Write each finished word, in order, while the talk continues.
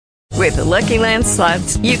With the Lucky Land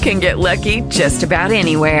Slots, you can get lucky just about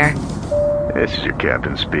anywhere. This is your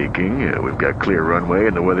captain speaking. We've got clear runway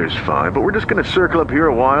and the weather's fine, but we're just going to circle up here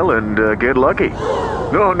a while and get lucky.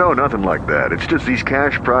 No, nothing like that. It's just these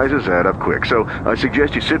cash prizes add up quick. So I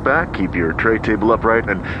suggest you sit back, keep your tray table upright,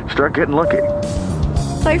 and start getting lucky.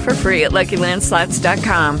 Play for free at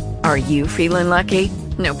LuckyLandSlots.com. Are you feeling lucky?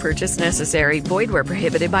 No purchase necessary. Void where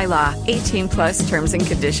prohibited by law. 18+ terms and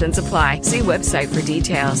conditions apply. See website for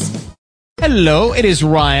details. Hello, it is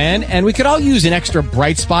Ryan, and we could all use an extra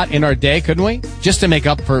bright spot in our day, couldn't we? Just to make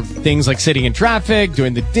up for things like sitting in traffic,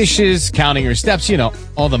 doing the dishes, counting your steps,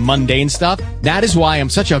 all the mundane stuff. That is why I'm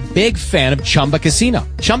such a big fan of Chumba Casino.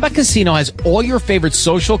 Chumba Casino has all your favorite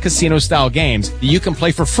social casino-style games that you can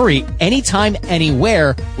play for free anytime,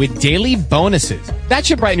 anywhere with daily bonuses. That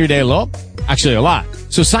should brighten your day a little. Actually, a lot.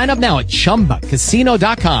 So sign up now at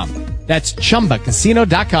ChumbaCasino.com. That's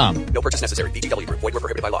ChumbaCasino.com. No purchase necessary. VGW Group. Void where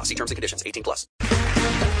prohibited by law. See terms and conditions. 18+.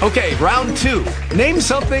 Okay, round two. Name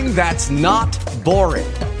something that's not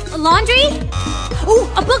boring. A laundry? Ooh,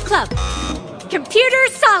 a book club. Computer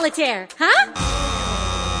solitaire, huh?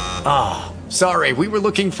 Ah, sorry. We were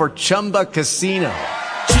looking for Chumba Casino.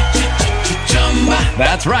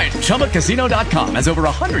 That's right. ChumbaCasino.com has over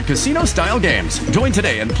 100 casino-style games. Join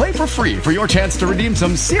today and play for free for your chance to redeem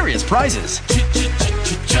some serious prizes.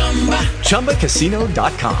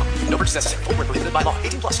 ChumbaCasino.com. No purchase necessary. Void where prohibited by law.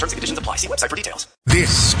 18+. Terms and conditions apply. See website for details.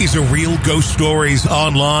 This is a Real Ghost Stories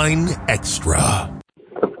Online Extra.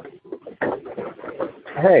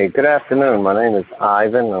 Hey, good afternoon. My name is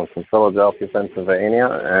Ivan. I'm from Philadelphia, Pennsylvania,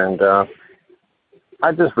 and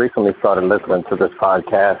I just recently started listening to this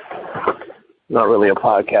podcast. Not really a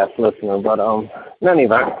podcast listener, but in any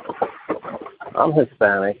event, I'm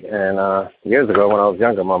Hispanic, and years ago when I was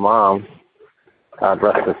younger, my mom, God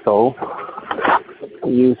rest her soul,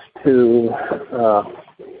 used to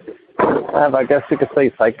have, I guess you could say,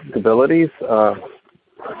 psychic abilities.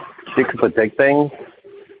 She could predict things.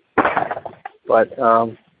 But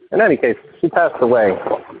in any case, she passed away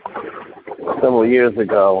several years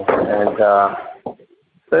ago, and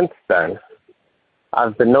since then,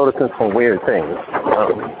 I've been noticing some weird things.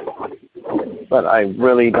 But I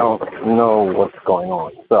really don't know what's going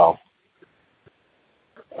on. So,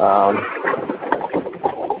 I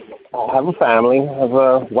have a family, I have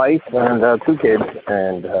a wife and 2 kids,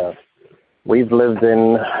 and we've lived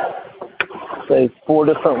in, say, 4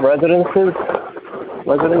 different residences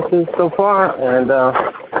so far, and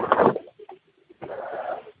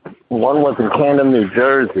one was in Camden, New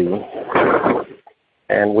Jersey,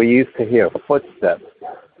 and we used to hear footsteps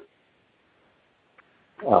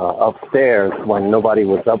upstairs when nobody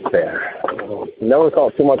was up there. Never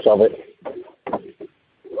thought too much of it,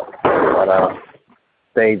 but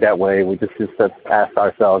stayed that way. We just used to ask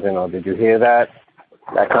ourselves, did you hear that?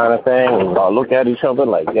 That kind of thing. We would all look at each other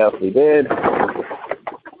like, yes, we did.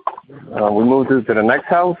 We moved into the next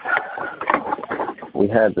house. We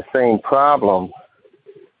had the same problem.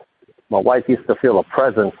 My wife used to feel a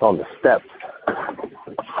presence on the steps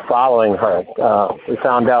following her. We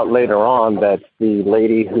found out later on that the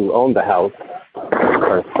lady who owned the house,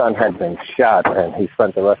 her son had been shot, and he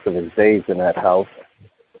spent the rest of his days in that house.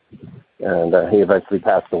 And he eventually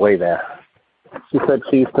passed away there. She said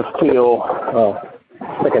she used to feel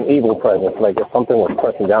like an evil presence, like if something was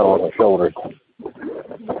pressing down on her shoulders.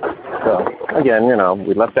 So, again,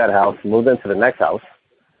 we left that house, moved into the next house,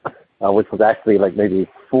 which was actually like maybe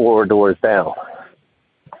 4 doors down.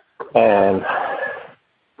 And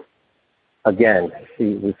again,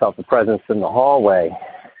 we felt the presence in the hallway.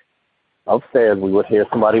 Upstairs, we would hear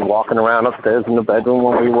somebody walking around upstairs in the bedroom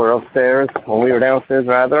when we were downstairs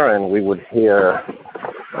rather, and we would hear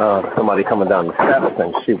somebody coming down the steps,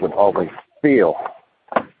 and she would always feel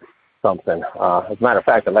something. As a matter of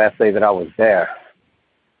fact, the last day that I was there,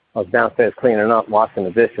 I was downstairs cleaning up, washing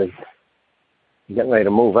the dishes, getting ready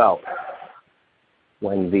to move out,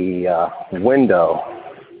 when the window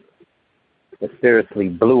mysteriously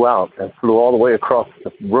blew out and flew all the way across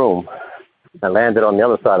the room and landed on the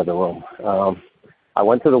other side of the room. I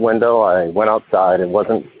went to the window. I went outside. It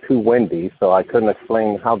wasn't too windy, so I couldn't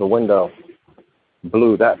explain how the window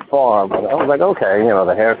blew that far. But I was like, okay,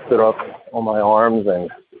 the hair stood up on my arms,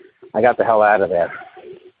 and I got the hell out of there.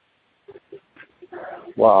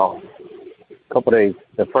 Well, a couple days,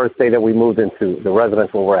 the first day that we moved into the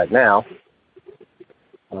residence where we're at now,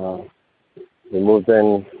 we moved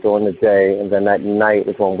in during the day, and then that night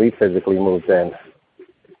is when we physically moved in.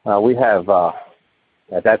 We have,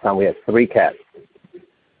 at that time, we had 3 cats.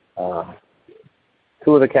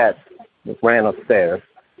 2 of the cats ran upstairs,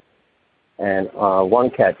 and one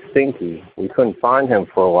cat, Stinky, we couldn't find him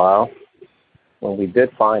for a while. when we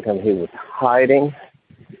did find him, he was hiding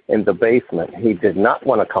in the basement. He did not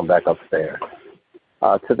want to come back upstairs.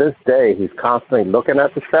 To this day, he's constantly looking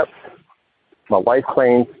at the steps. My wife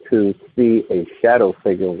claims to see a shadow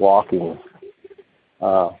figure walking.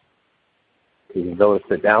 She's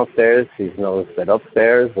noticed it downstairs. She's noticed it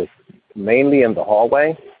upstairs. It's mainly in the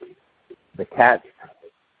hallway. The cats,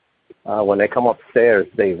 when they come upstairs,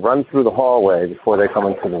 they run through the hallway before they come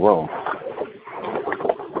into the room.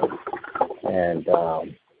 And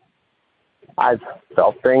I've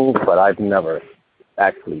felt things, but I've never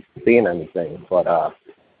actually seen anything. But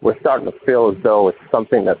we're starting to feel as though it's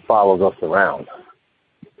something that follows us around.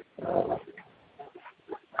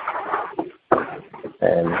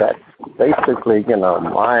 And that's basically,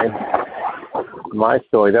 my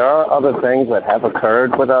story. There are other things that have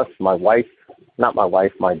occurred with us. My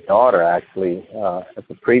daughter actually, at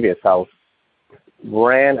the previous house,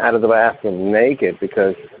 ran out of the bathroom naked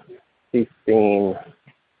because she's seen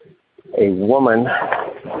a woman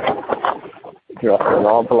dressed in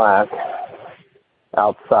all black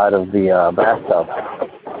outside of the bathtub.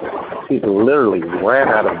 She literally ran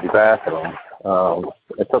out of the bathroom.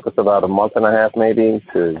 It took us about a month and a half maybe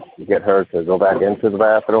to get her to go back into the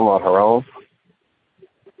bathroom on her own.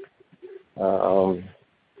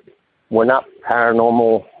 We're not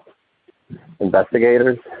paranormal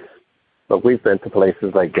investigators, but we've been to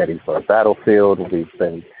places like Gettysburg Battlefield. We've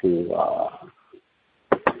been to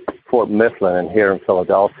Fort Mifflin here in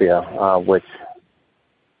Philadelphia, which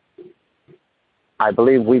I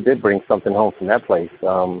believe we did bring something home from that place.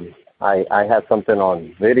 I had something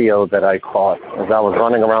on video that I caught as I was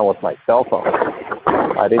running around with my cell phone.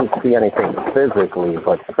 I didn't see anything physically,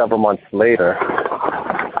 but several months later,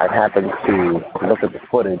 I happened to look at the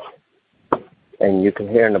footage, and you can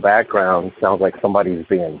hear in the background, sounds like somebody's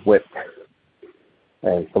being whipped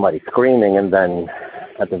and somebody's screaming, and then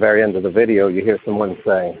at the very end of the video, you hear someone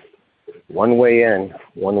say, "One way in,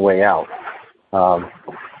 one way out."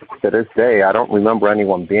 To this day, I don't remember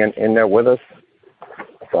anyone being in there with us,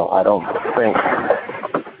 so I don't think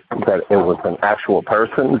that it was an actual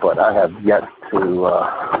person, but I have yet to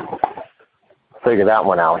figure that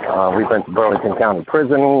one out. We've been to Burlington County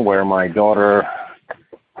Prison, where my daughter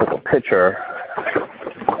took a picture,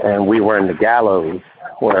 and we were in the gallows,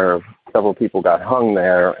 where several people got hung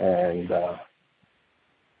there, and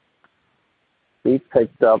she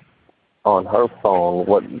picked up on her phone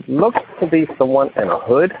what looks to be someone in a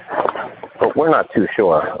hood, but we're not too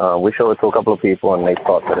sure. We showed it to a couple of people, and they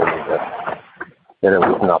thought that it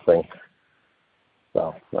was nothing.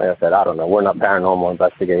 So, like I said, I don't know. We're not paranormal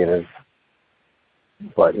investigators,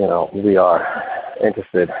 but, we are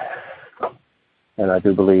interested, and I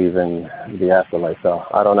do believe in the afterlife, so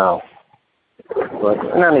I don't know. But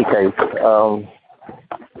in any case,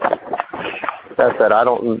 that said, I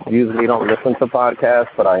usually don't listen to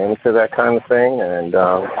podcasts, but I am into that kind of thing, and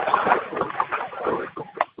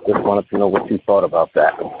just wanted to know what you thought about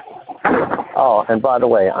that. Oh, and by the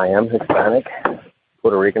way, I am Hispanic,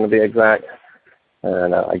 Puerto Rican to be exact.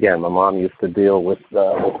 And again, my mom used to deal with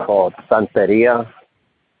what's called Santeria,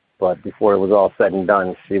 but before it was all said and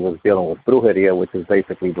done, she was dealing with brujeria, which is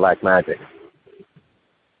basically black magic.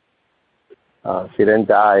 She didn't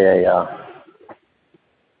die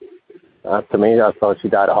to me, I thought she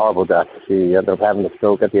died a horrible death. She ended up having a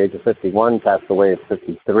stroke at the age of 51, passed away at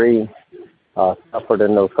 53, suffered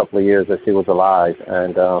in those couple of years that she was alive.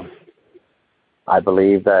 And I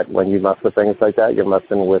believe that when you mess with things like that, you're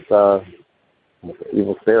messing with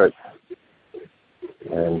evil spirits.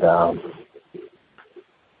 And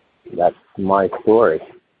that's my story.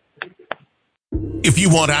 If you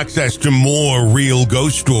want access to more Real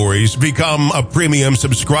Ghost Stories, become a premium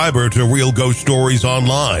subscriber to Real Ghost Stories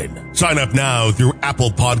Online. Sign up now through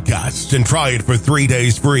Apple Podcasts and try it for 3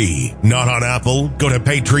 days free. Not on Apple? Go to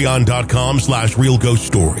patreon.com/Real Ghost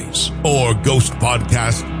Stories or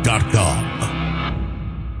ghostpodcast.com.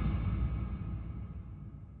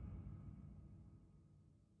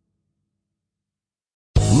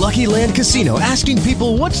 Lucky Land Casino, asking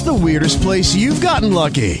people, what's the weirdest place you've gotten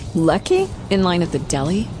lucky? Lucky? In line at the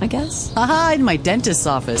deli, I guess? Aha, in my dentist's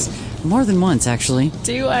office. More than once, actually.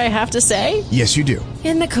 Do I have to say? Yes, you do.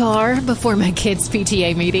 In the car before my kids'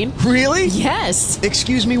 PTA meeting. Really? Yes.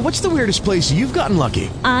 Excuse me, what's the weirdest place you've gotten lucky?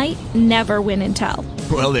 I never win and tell.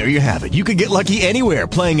 Well, there you have it. You can get lucky anywhere,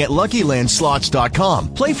 playing at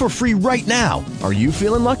LuckyLandSlots.com. Play for free right now. Are you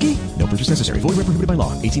feeling lucky? No purchase necessary. Void where prohibited by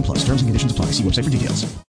law. 18+. Terms and conditions apply. See website for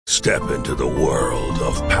details. Step into the world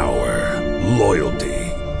of power, loyalty,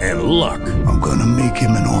 and luck. I'm gonna make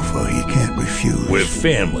him an offer he can't refuse. With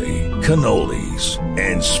family, cannolis,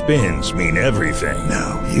 and spins mean everything.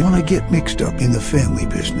 Now, you wanna get mixed up in the family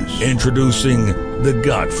business. Introducing The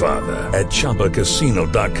Godfather at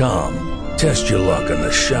ChumbaCasino.com. Test your luck in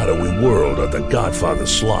the shadowy world of The Godfather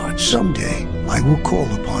slot. Someday, I will call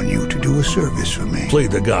upon you to do a service for me. Play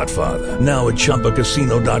The Godfather now at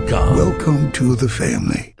ChumbaCasino.com. Welcome to the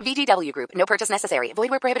family. VGW Group. No purchase necessary. Void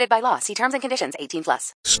where prohibited by law. See terms and conditions.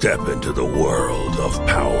 18+. Step into the world of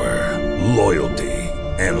power, loyalty,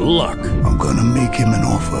 and luck. I'm gonna make him an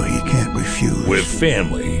offer he can't refuse. With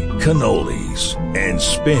family, cannolis, and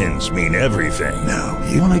spins mean everything. Now,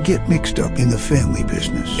 you wanna get mixed up in the family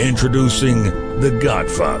business. Introducing The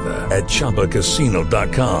Godfather at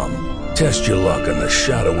ChumbaCasino.com. Test your luck in the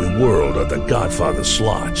shadowy world of The Godfather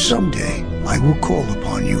slot. Someday, I will call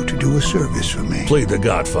upon you to do a service for me. Play The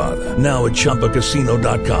Godfather now at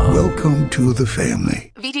ChumbaCasino.com. Welcome to the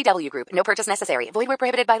family. VGW Group. No purchase necessary. Void where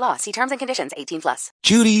prohibited by law. See terms and conditions. 18+.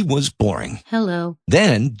 Judy was boring. Hello.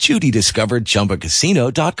 Then Judy discovered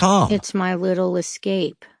ChumbaCasino.com. It's my little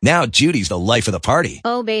escape. Now Judy's the life of the party.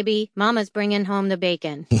 Oh, baby, mama's bringing home the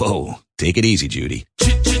bacon. Whoa, take it easy, Judy.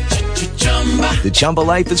 The Chumba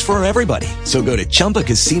life is for everybody. So go to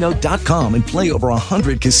ChumbaCasino.com and play over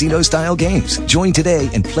 100 casino-style games. Join today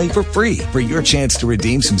and play for free for your chance to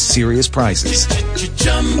redeem some serious prizes.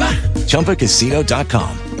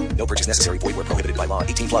 ChumbaCasino.com. No purchase necessary. Void where prohibited by law.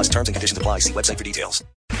 18+. Terms and conditions apply. See website for details.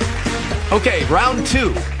 Okay, round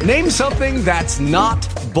two. Name something that's not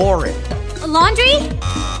boring. A laundry?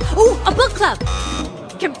 Ooh, a book club.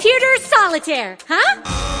 Computer solitaire, huh?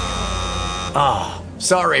 Ah.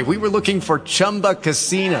 Sorry, we were looking for Chumba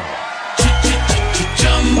Casino.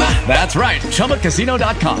 That's right.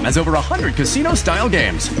 ChumbaCasino.com has over 100 casino-style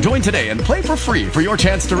games. Join today and play for free for your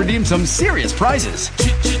chance to redeem some serious prizes.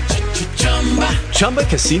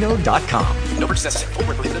 ChumbaCasino.com. No purchase necessary. Void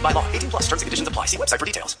where prohibited by law. 18+. Terms and conditions apply. See website for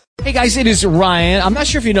details. Hey guys, it is Ryan. I'm not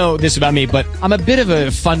sure if you know this about me, but I'm a bit of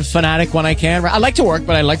a fun fanatic when I can. I like to work,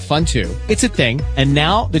 but I like fun too. It's a thing. And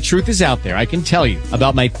now the truth is out there. I can tell you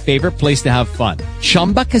about my favorite place to have fun.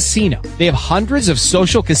 Chumba Casino. They have hundreds of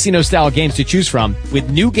social casino style games to choose from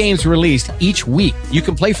with new games released each week. You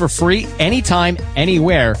can play for free anytime,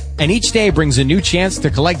 anywhere. And each day brings a new chance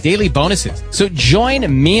to collect daily bonuses. So join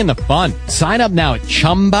me in the fun. Sign up now at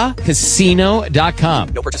ChumbaCasino.com.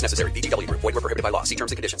 No purchase necessary. VGW Group. Void where prohibited by law. See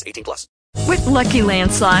terms and conditions. 18+. With Lucky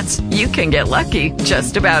Land Slots, you can get lucky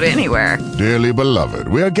just about anywhere. Dearly beloved,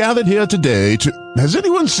 we are gathered here today to... Has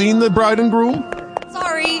anyone seen the bride and groom?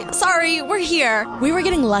 Sorry, we're here. We were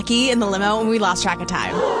getting lucky in the limo and we lost track of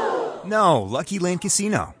time. No, Lucky Land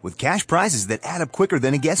Casino, with cash prizes that add up quicker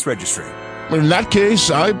than a guest registry. In that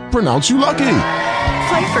case, I pronounce you lucky.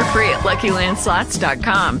 Play for free at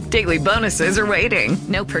LuckyLandSlots.com. Daily bonuses are waiting.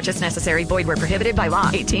 No purchase necessary. Void where prohibited by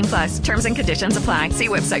law. 18+. Terms and conditions apply. See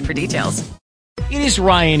website for details. It is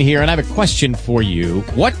Ryan here, and I have a question for you.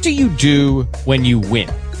 What do you do when you win?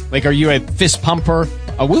 Like, are you a fist pumper,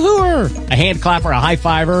 a woohooer, a hand clapper, a high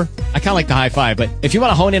fiver? I kind of like the high five, but if you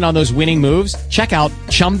want to hone in on those winning moves, check out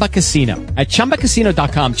Chumba Casino. At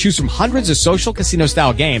ChumbaCasino.com, choose from hundreds of social casino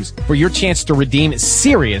style games for your chance to redeem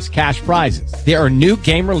serious cash prizes. There are new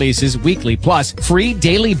game releases weekly, plus free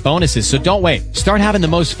daily bonuses. So don't wait. Start having the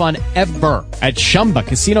most fun ever at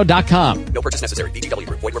ChumbaCasino.com. No purchase necessary. VGW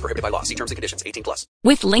Group. Void where prohibited by law. See terms and conditions. 18+.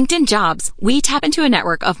 With LinkedIn Jobs, we tap into a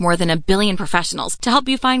network of more than 1 billion professionals to help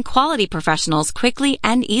you find quality professionals quickly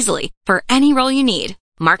and easily for any role you need.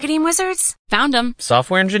 Marketing wizards? Found them.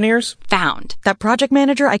 Software engineers? Found. That project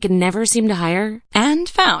manager I could never seem to hire? And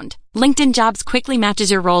found. LinkedIn Jobs quickly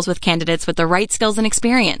matches your roles with candidates with the right skills and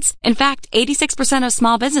experience. In fact, 86% of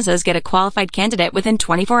small businesses get a qualified candidate within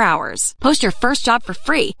 24 hours. Post your first job for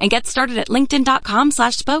free and get started at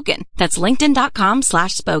LinkedIn.com/spoken. That's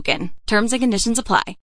LinkedIn.com/spoken. Terms and conditions apply.